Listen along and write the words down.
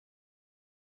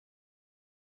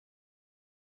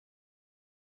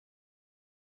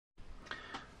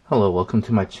Hello, welcome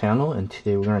to my channel, and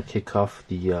today we're going to kick off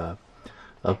the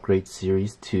upgrade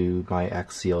series to my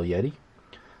Axial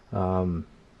Yeti.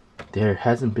 There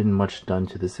hasn't been much done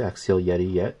to this Axial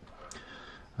Yeti yet.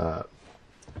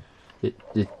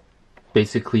 It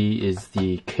basically is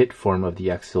the kit form of the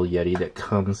Axial Yeti that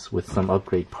comes with some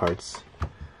upgrade parts,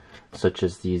 such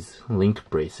as these link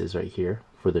braces right here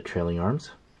for the trailing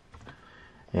arms.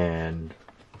 And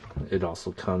it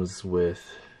also comes with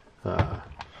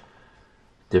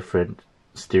different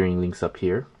steering links up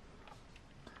here.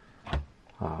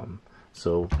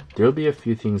 So there'll be a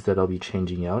few things that I'll be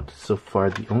changing out. So far,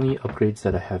 the only upgrades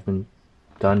that I have been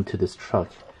done to this truck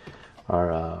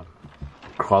are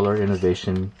Crawler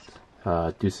Innovation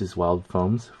Deuces Wild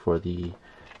Foams for the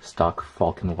stock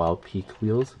Falcon Wild Peak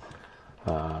wheels.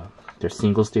 They're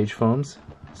single stage foams,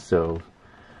 so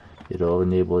it'll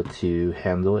enable it to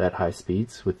handle at high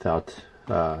speeds without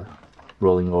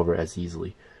rolling over as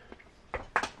easily.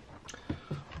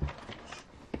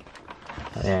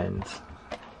 And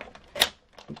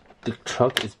the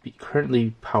truck is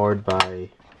currently powered by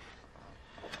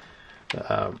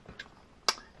a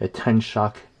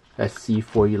 10-shock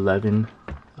SC411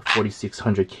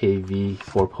 4600 kV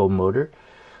 4-pole motor.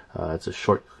 It's a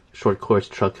short course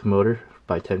truck motor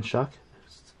by 10-shock,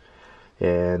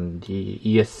 and the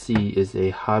ESC is a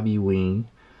Hobby Wing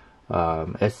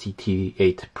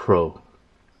SCT8 Pro,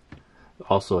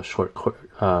 also a short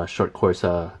course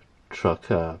truck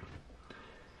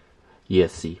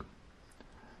ESC.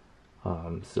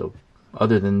 So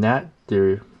other than that,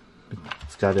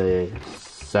 it's got a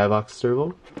Savox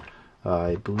servo.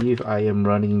 I believe I am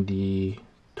running the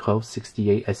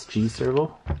 1268 SG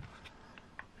servo. You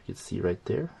can see right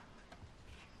there.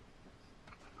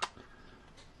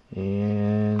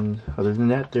 And other than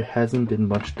that, there hasn't been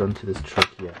much done to this truck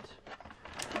yet.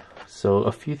 So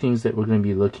a few things that we're going to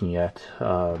be looking at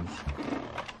are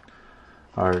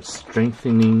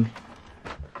strengthening,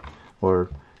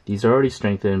 or these are already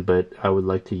strengthened, but I would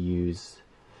like to use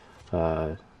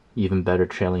even better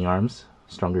trailing arms,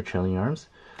 stronger trailing arms.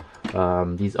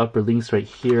 These upper links right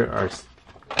here are, if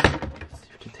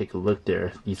you can take a look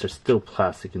there, these are still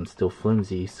plastic and still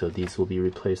flimsy, so these will be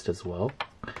replaced as well.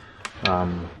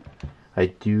 I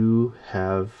do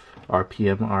have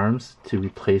RPM arms to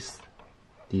replace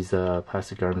these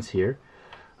plastic arms here.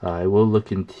 I will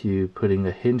look into putting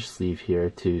a hinge sleeve here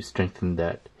to strengthen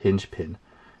that hinge pin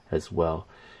as well.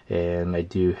 And I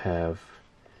do have,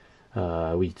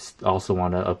 we also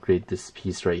want to upgrade this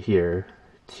piece right here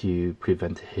to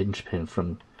prevent the hinge pin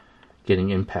from getting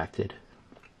impacted.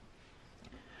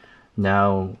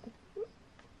 Now,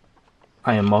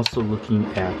 I am also looking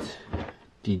at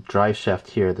the drive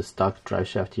shaft here, the stock drive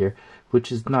shaft here,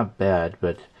 which is not bad,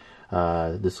 but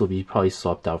this will be probably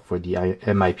swapped out for the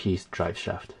MIP drive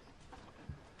shaft.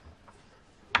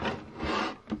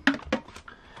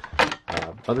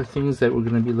 Other things that we're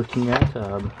going to be looking at,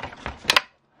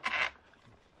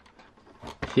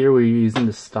 here we're using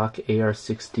the stock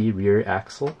AR60 rear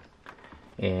axle,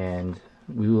 and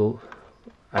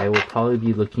I will probably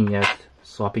be looking at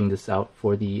swapping this out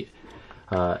for the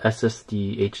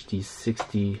SSD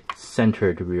HD60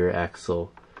 centered rear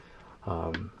axle,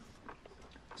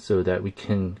 so that we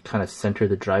can kind of center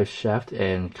the drive shaft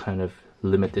and kind of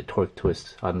limit the torque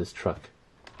twist on this truck.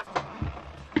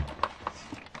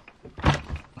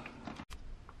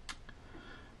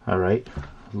 Alright,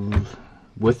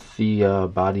 with the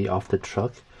body off the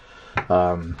truck,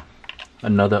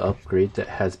 another upgrade that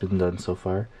has been done so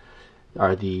far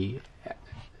are the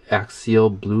Axial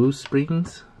Blue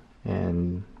springs,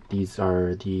 and these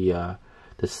are the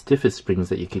stiffest springs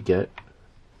that you could get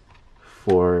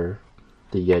for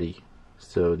the Yeti.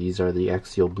 So these are the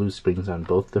Axial Blue springs on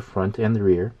both the front and the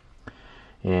rear,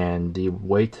 and the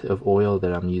weight of oil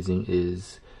that I'm using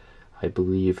is, I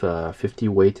believe, 50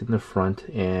 weight in the front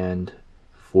and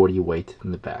 40 weight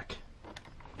in the back.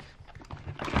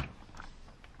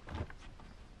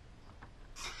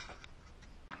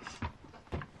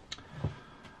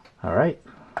 Alright,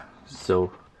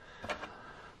 so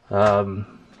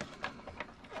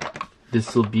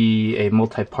this will be a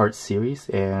multi-part series,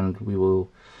 and we will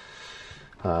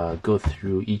go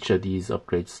through each of these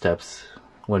upgrade steps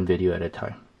one video at a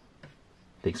time.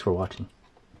 Thanks for watching.